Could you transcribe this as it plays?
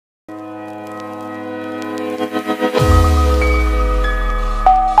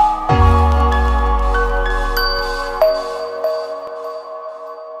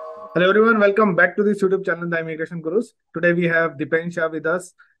Hello everyone, welcome back to this YouTube channel, The Immigration Gurus. Today we have Dipen Shah with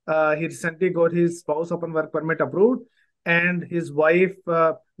us. He recently got his spouse open work permit approved, and his wife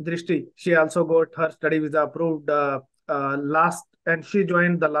Drishti. She also got her study visa approved and she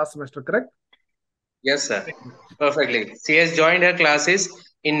joined the last semester. Correct? Yes, sir. Perfectly. She has joined her classes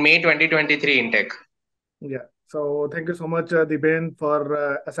in May 2023 intake. Yeah. So thank you so much, Dipen,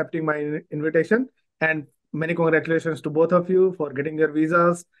 for accepting my invitation, and many congratulations to both of you for getting your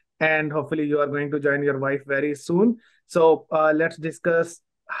visas. And hopefully, you are going to join your wife very soon. So let's discuss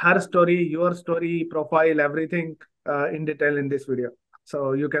her story, your story, profile, everything in detail in this video.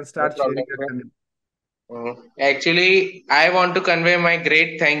 So you can No start sharing problem, your sir. journey. Actually, I want to convey my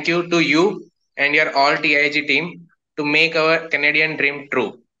great thank you to you and your all TIG team to make our Canadian dream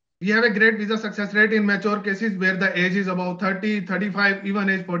true. We have a great visa success rate in mature cases where the age is about 30, 35, even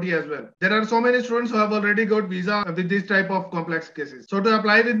age 40 as well. There are so many students who have already got visa with this type of complex cases. So to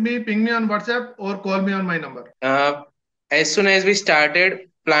apply with me, ping me on WhatsApp or call me on my number. As soon as we started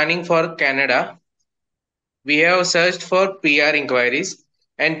planning for Canada, we have searched for PR inquiries,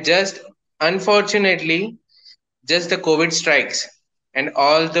 and just unfortunately, just the COVID strikes and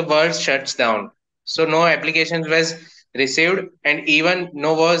all the world shuts down. So no applications was received, and even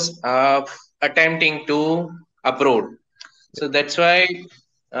no was attempting to upload. So that's why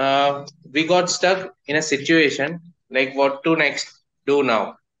we got stuck in a situation like what to next do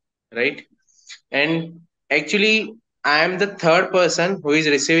now, right? And actually, I am the third person who is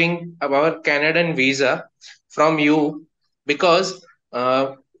receiving our Canadian visa from you, because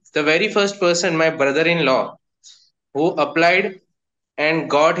the very first person, my brother-in-law, who applied and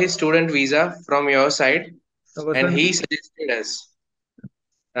got his student visa from your side, What's the and he name? suggested us.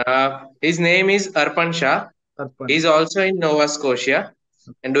 His name is Arpan Shah. Arpan. He's also in Nova Scotia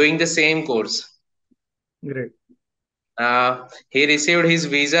and doing the same course. Great. He received his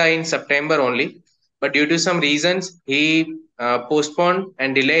visa in September only, but due to some reasons, he postponed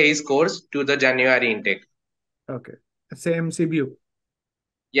and delayed his course to the January intake. Okay. Same CBU.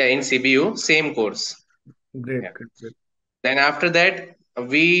 Yeah, in CBU, same course. Great, Yeah. great, great. Then after that,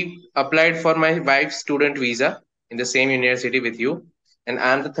 we applied for my wife's student visa in the same university with you, and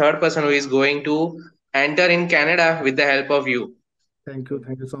I'm the third person who is going to enter in Canada with the help of you. Thank you.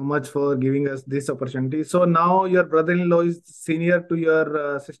 Thank you so much for giving us this opportunity. So now your brother-in-law is senior to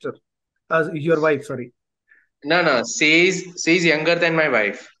your sister, your wife, sorry. No, she's younger than my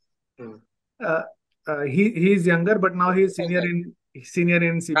wife. Hmm. Uh, he is younger, but now he is senior in Ah,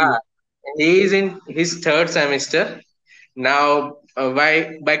 CBU. he is in his third semester now.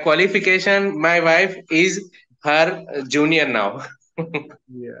 By qualification, my wife is her junior now.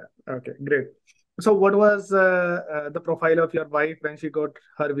 Yeah. Okay. Great. So what was the profile of your wife when she got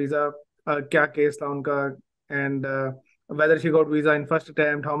her visa? क्या case था उनका, and whether she got visa in first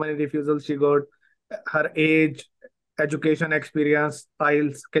attempt, how many refusals she got, her age, education experience,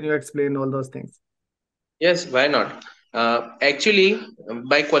 IELTS. Can you explain all those things? Yes, why not? Actually,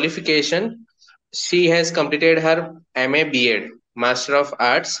 by qualification, she has completed her MA BEd, Master of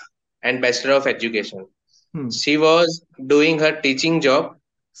Arts, and Bachelor of Education. Hmm. She was doing her teaching job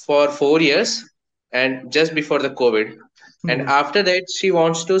for 4 years, and just before the COVID. And Hmm. after that, she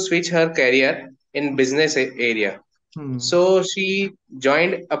wants to switch her career in business area. Hmm. So she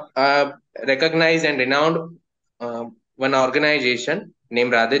joined a recognized and renowned uh, one organization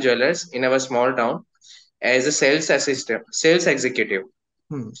named Radhe Jewelers in our small town as a sales assistant, sales executive.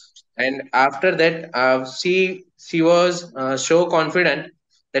 Hmm. And after that, she was so confident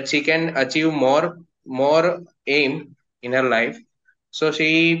that she can achieve more aim in her life. So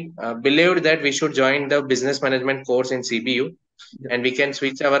she believed that we should join the business management course in CBU, Yeah. and we can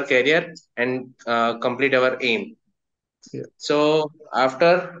switch our career and complete our aim. Yeah. So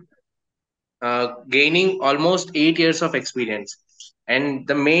after gaining almost 8 years of experience, and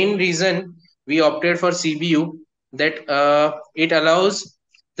the main reason we opted for CBU, that it allows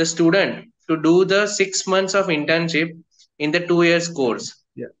the student to do the 6 months of internship in the 2 years course.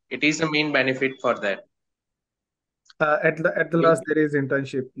 Yeah. It is the main benefit for that. At the last, there is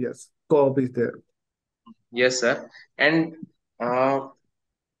internship. Yes. Co-op is there. Yes, sir. And uh,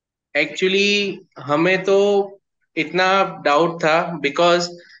 actually हमें तो इतना doubt था, because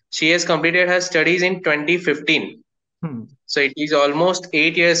she has completed her studies in 2015, Hmm. so it is almost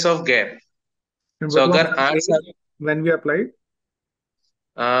 8 years of gap. And So what was अगर her 8 साल, age when we applied?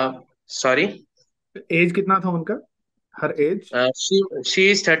 sorry, Age कितना था उनका? Her age? she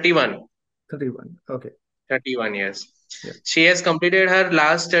is 31, 31. Okay. 31 years. Yeah. She has completed her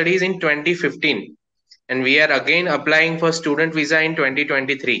last studies in 2015, and we are again applying for student visa in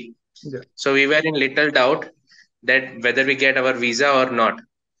 2023. Yeah. So we were in little doubt that whether we get our visa or not.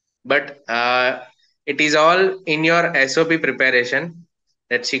 but it is all in your SOP preparation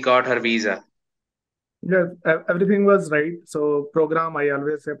that she got her visa. Yeah, everything was right. So program, I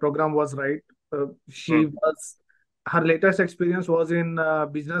always say program was right. She Hmm. was Her latest experience was in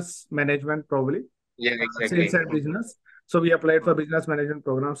business management, probably Yeah, sales exactly. and business. So we applied for business management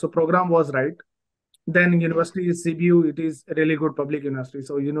program. So program was right. Then Hmm. university is CBU. It is a really good public university.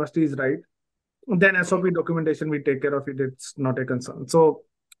 So university is right. Then SOP documentation, we take care of it. It's not a concern. So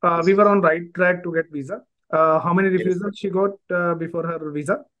we were on right track to get visa. How many Yes. refusals she got before her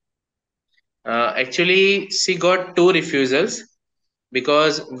visa? Actually, she got two refusals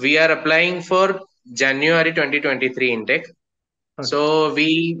because we are applying for January 2023 intake. Okay. So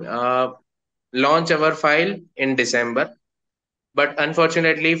we launch our file in December, but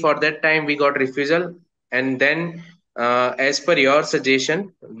unfortunately for that time we got refusal, and then as per your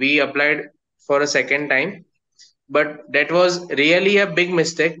suggestion, we applied for a second time, but that was really a big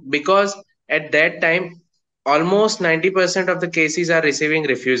mistake because at that time almost 90% of the cases are receiving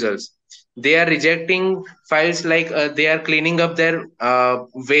refusals. They are rejecting files like they are cleaning up their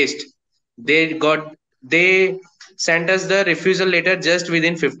waste. They sent us the refusal letter just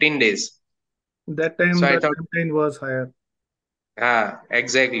within 15 days. That So time I the thought, timeline was higher.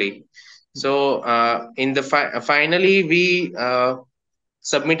 exactly. So in the finally we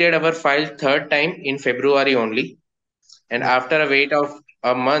submitted our file third time in February only, and Okay. after a wait of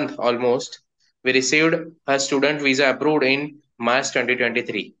a month almost, we received her student visa approved in March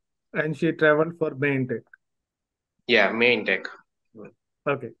 2023. And she traveled for May intake. Yeah, May intake.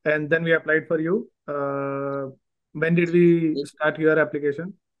 Okay. And then we applied for you. When did we start your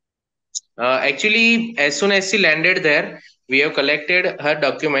application? Actually, as soon as she landed there, we have collected her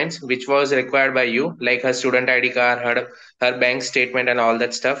documents, which was required by you, like her student ID card, her bank statement, and all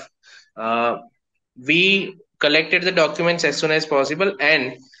that stuff. Uh, we collected the documents as soon as possible,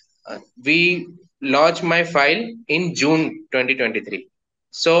 and we launched my file in June 2023.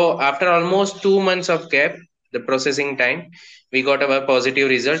 So after almost 2 months of gap, the processing time, we got our positive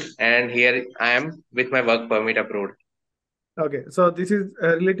result, and here I am with my work permit approved. Okay, so this is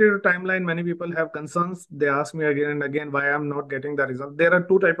related to timeline. Many people have concerns. They ask me again and again why I'm not getting the result. There are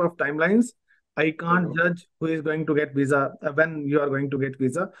two type of timelines. I can't Mhm. judge who is going to get visa when you are going to get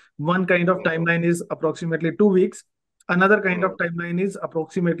visa. One kind of timeline is approximately 2 weeks. Another kind of Mhm. timeline is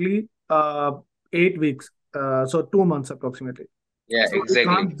approximately 8 weeks. So 2 months approximately. Yeah, So we exactly.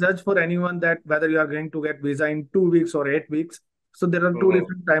 can't judge for anyone that whether you are going to get visa in 2 weeks or 8 weeks. So there are two Mhm.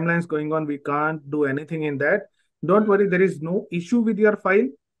 different timelines going on. We can't do anything in that. Don't worry, there is no issue with your file.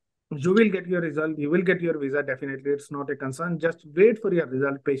 You will get your result. You will get your visa definitely. It's not a concern. Just wait for your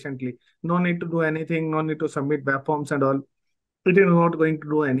result patiently. No need to do anything. No need to submit web forms and all. It is not going to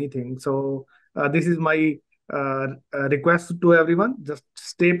do anything. So this is my request to everyone. Just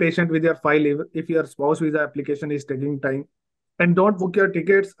stay patient with your file. If your spouse visa application is taking time, and don't book your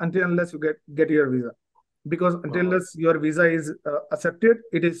tickets until unless you get your visa, because until Mhm. unless your visa is accepted,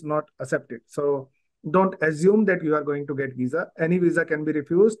 it is not accepted. So don't assume that you are going to get visa. Any visa can be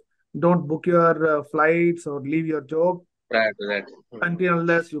refused. Don't book your flights or leave your job Prior to that. Mhm. until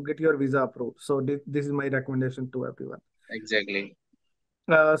unless you get your visa approved. So this is my recommendation to everyone. Exactly.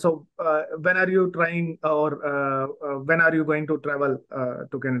 When are you trying, or when are you going to travel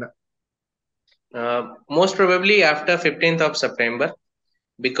to Canada? Most probably after 15th of September,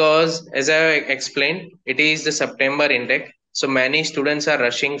 because as I explained, it is the September intake. So many students are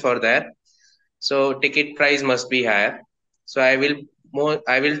rushing for that. So ticket price must be higher. So I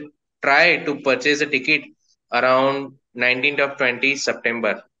will try to purchase a ticket around 19th of 20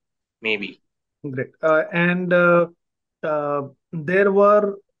 September, maybe. Great. And there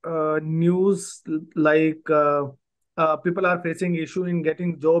were news like people are facing issue in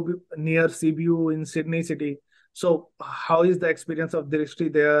getting job near CBU in Sydney city. So how is the experience of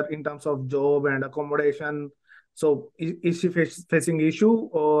Drishti there in terms of job and accommodation? So is she facing issue,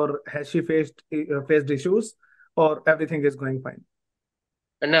 or has she faced issues, or everything is going fine?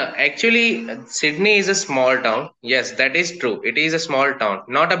 No, actually, Sydney is a small town. Yes, that is true. It is a small town,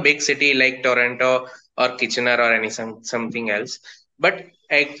 not a big city like Toronto or Kitchener or something else. But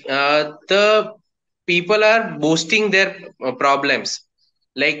the people are boosting their problems.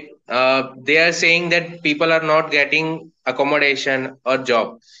 Like they are saying that people are not getting accommodation or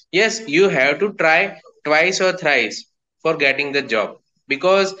job. Yes, you have to try twice or thrice for getting the job,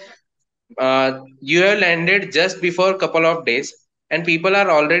 because you have landed just before a couple of days, and people are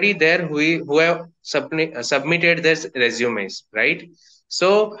already there who have submitted their resumes, right?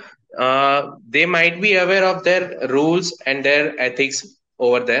 So they might be aware of their rules and their ethics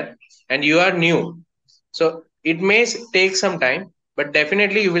over there, and you are new, so it may take some time, but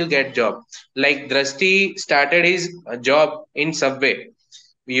definitely you will get job. Like Drashti started his job in Subway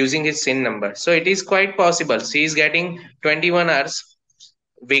using his SIN number. So it is quite possible. She is getting 21 hours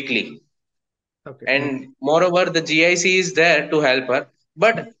weekly, Okay. Nice. and moreover the GIC is there to help her, Hmm.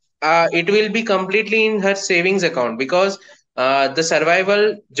 but it will be completely in her savings account, because the survival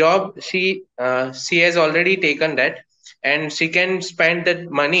job she has already taken that, and she can spend that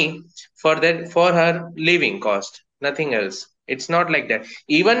money for that, for her living cost, nothing else. It's not like that.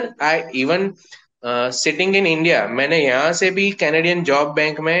 Even sitting in India, मैंने यहाँ से भी Canadian job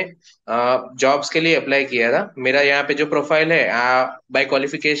bank में jobs के लिए apply किया था. मेरा यहाँ पे जो प्रोफाइल है, bye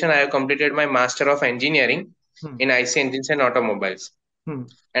qualification I have completed my master of engineering Hmm. In IC engines and automobiles, Hmm.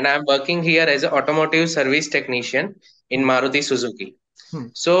 and I'm working here as an automotive service technician in Hmm. Maruti Suzuki. Hmm.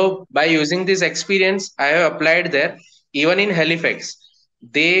 So by using this experience, I have applied there. Even in Halifax,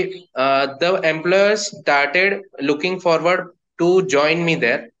 the employers started looking forward to join me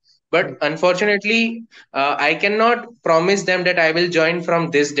there. Hmm. But unfortunately, I cannot promise them that I will join from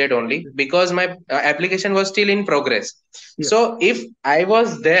this date only, because my application was still in progress. Yes. So if I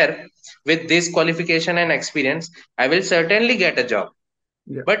was there with this qualification and experience, I will certainly get a job.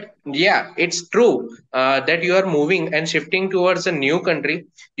 Yeah. But yeah, it's true that you are moving and shifting towards a new country.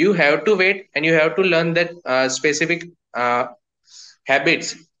 You have to wait and you have to learn that specific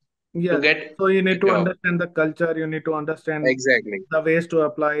habits to Yes. get So you a need to job. understand the culture. You need to understand Exactly. the ways to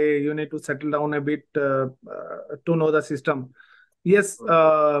apply. You need to settle down a bit to know the system. Yes,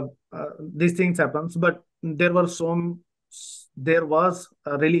 these things happens, but there was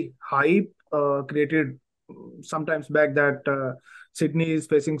a really hype created sometimes back that Sydney is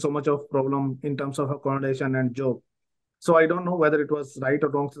facing so much of problem in terms of accommodation and job. So I don't know whether it was right or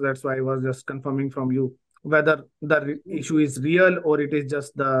wrong. So that's why I was just confirming from you whether the issue is real or it is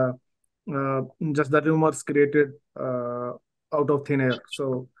uh, just the rumors created out of thin air.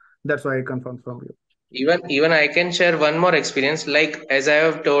 So that's why I confirmed from you. Even I can share one more experience. Like as I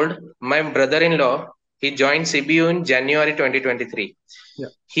have told, my brother-in-law, he joined CBU in January 2023. Yeah.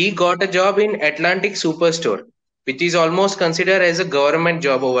 He got a job in Atlantic Superstore, which is almost considered as a government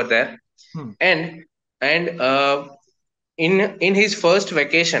job over there. Hmm. And and in his first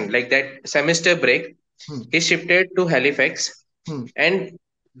vacation, like that semester break, Hmm. he shifted to Halifax, Hmm. and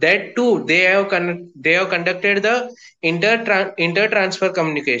that too they have conducted the inter transfer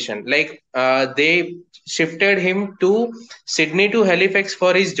communication. Like they shifted him to Sydney to Halifax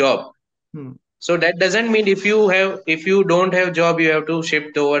for his job. Hmm. So that doesn't mean if you don't have job you have to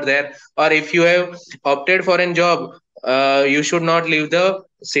shift over there, or if you have opted for a job you should not leave the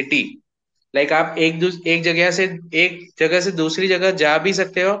city. Like आप एक जगह से दूसरी जगह जा भी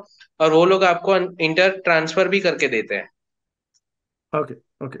सकते हो, और वो लोग आपको इंटर ट्रांसफर भी करके देते हैं. Okay.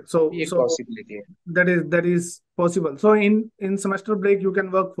 Okay. So ये एक so पॉसिबिलिटी है. that is possible. So in semester break you can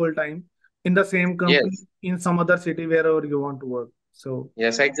work full time in the same company Yes, in some other city wherever you want to work. So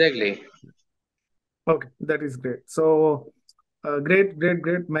yes, exactly. okay, that is great. So great, great,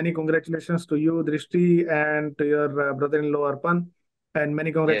 great. Many congratulations to you, Drishti, and to your brother-in-law Arpan, and many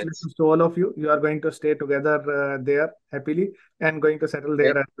Yes, congratulations to all of you. You are going to stay together there happily and going to settle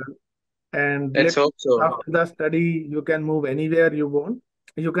there as well. And let's let hope so. after the study, you can move anywhere you want.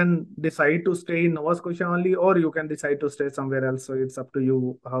 You can decide to stay in Nova Scotia only, or you can decide to stay somewhere else. So it's up to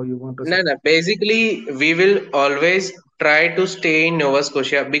you how you want to No, settle. no. Basically, we will always try to stay in Nova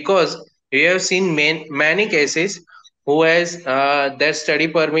Scotia, because we have seen many cases who has their study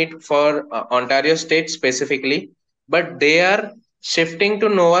permit for Ontario State specifically, but they are shifting to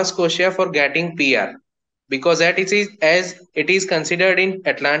Nova Scotia for getting PR, because that is as it is considered in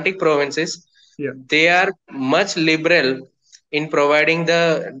Atlantic provinces. Yeah. They are much liberal in providing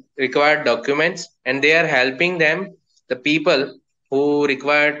the required documents, and they are helping them, the people who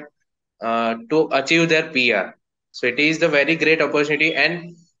required to achieve their PR. So it is the very great opportunity,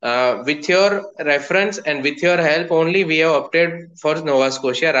 and with your reference and with your help only, we have opted for Nova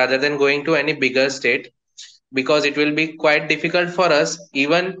Scotia rather than going to any bigger state, because it will be quite difficult for us,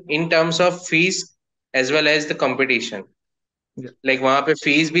 even in terms of fees as well as the competition. Yeah. Like वहाँ पे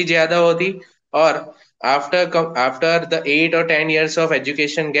fees भी ज्यादा होती, और after the 8 or 10 years of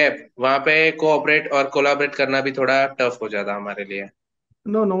education gap, वहाँ पे cooperate और collaborate करना भी थोड़ा tough हो जाता हमारे लिए.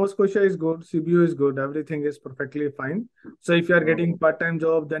 No, Nova Scotia is good. CBU is good. Everything is perfectly fine. So if you are getting part-time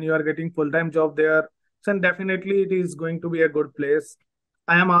job, then you are getting full-time job there. So definitely it is going to be a good place.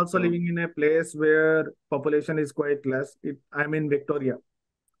 I am also Hmm. living in a place where population is quite less. I'm in Victoria.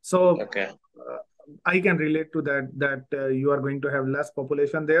 So Okay. uh, I can relate to that you are going to have less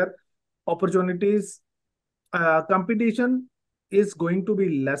population there. Opportunities, competition is going to be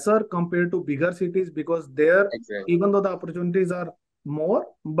lesser compared to bigger cities because there, Exactly. even though the opportunities are more,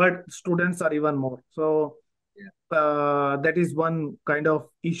 but students are even more. So that is one kind of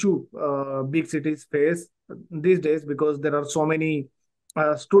issue big cities face these days, because there are so many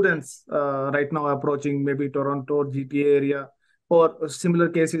students right now approaching maybe Toronto, GTA area, or similar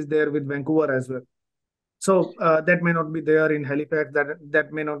cases there with Vancouver as well. So that may not be there in Halifax,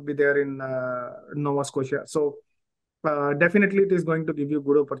 that may not be there in Nova Scotia. So definitely it is going to give you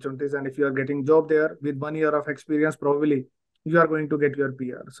good opportunities, and if you are getting job there with 1 year of experience, probably you are going to get your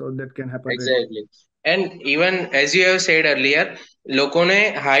PR. So that can happen really. Exactly and even as you have said earlier, लोगों ने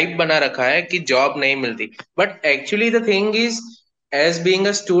hype बना रखा है कि job नहीं मिलती, but actually the thing is, as being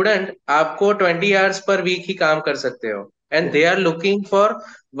a student आपको 20 hours per week ही काम कर सकते हो, and Yeah, they are looking for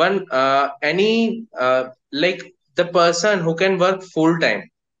one any like the person who can work full time.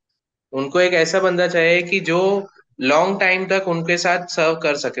 उनको एक ऐसा बंदा चाहिए कि जो लॉन्ग टाइम तक उनके साथ सर्व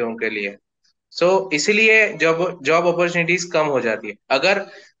कर सके उनके लिए। सो इसीलिए जॉब जॉब अपॉर्चुनिटीज कम हो जाती है। अगर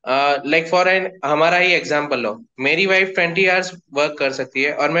लाइक फॉर एन हमारा ही एग्जांपल लो, मेरी वाइफ 20 आवर्स वर्क कर सकती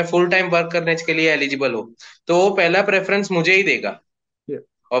है और मैं फुल टाइम वर्क करने के लिए एलिजिबल हूँ, तो वो पहला प्रेफरेंस मुझे ही देगा yeah,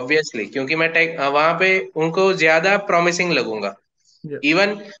 ऑब्वियसली, क्योंकि मैं टेक वहां पे उनको ज्यादा promising लगूंगा। yeah. even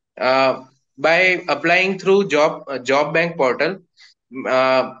by applying through job bank portal,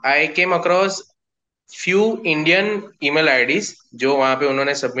 I came across few Indian email IDs जो वहां पे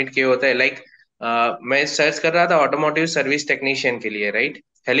उन्होंने सबमिट किए होते हैं। लाइक मैं सर्च कर रहा था ऑटोमोटिव सर्विस टेक्नीशियन के लिए, राइट,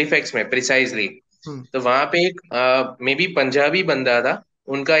 हेलीफैक्स में प्रिसाइजली। Hmm. तो वहां पे एक मे बी पंजाबी बंदा था,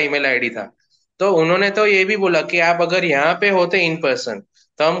 उनका ईमेल आईडी था। तो उन्होंने तो ये भी बोला कि आप अगर यहाँ पे होते इन पर्सन,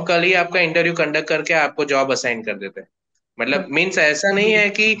 तो हम कल ही आपका इंटरव्यू कंडक्ट करके आपको जॉब असाइन कर देते। मतलब But मीन्स ऐसा नहीं है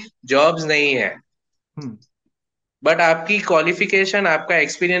कि जॉब्स नहीं है, hmm. बट आपकी क्वालिफिकेशन आपका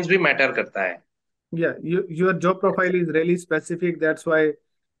एक्सपीरियंस भी मैटर करता है। Yeah, your job profile is really specific. That's why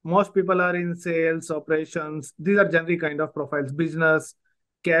most people are in sales, operations. These are generally kind of profiles. Business,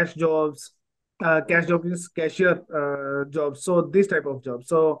 cash jobs, cash job is cashier jobs. So this type of job.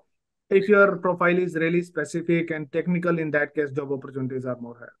 So if your profile is really specific and technical, in that case, job opportunities are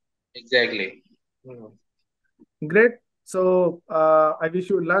more higher. Exactly. Great. So I wish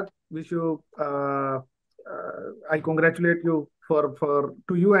you luck. Wish you. I congratulate you for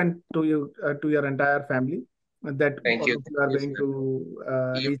to you and to your entire family that thank all you, of you are thank you going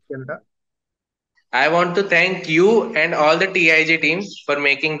sir. to reach Canada. I want to thank you and all the TIG team for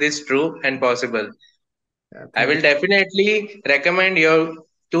making this true and possible. I Thank you. will definitely recommend you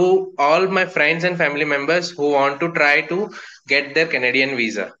to all my friends and family members who want to try to get their Canadian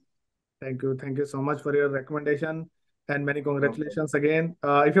visa. Thank you. Thank you so much for your recommendation and many No problem. congratulations again.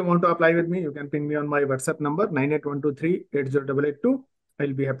 If you want to apply with me, you can ping me on my WhatsApp number 9812380882.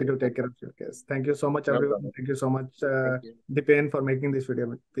 I'll be happy to take care of your case. Thank you so much, No everyone. problem. Thank you so much, Thank you. Dipen, for making this video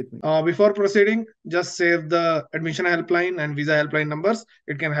with me. Before proceeding, just save the admission helpline and visa helpline numbers.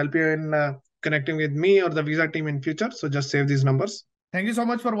 It can help you in connecting with me or the visa team in future. So just save these numbers. Thank you so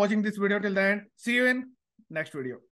much for watching this video till the end. See you in next video.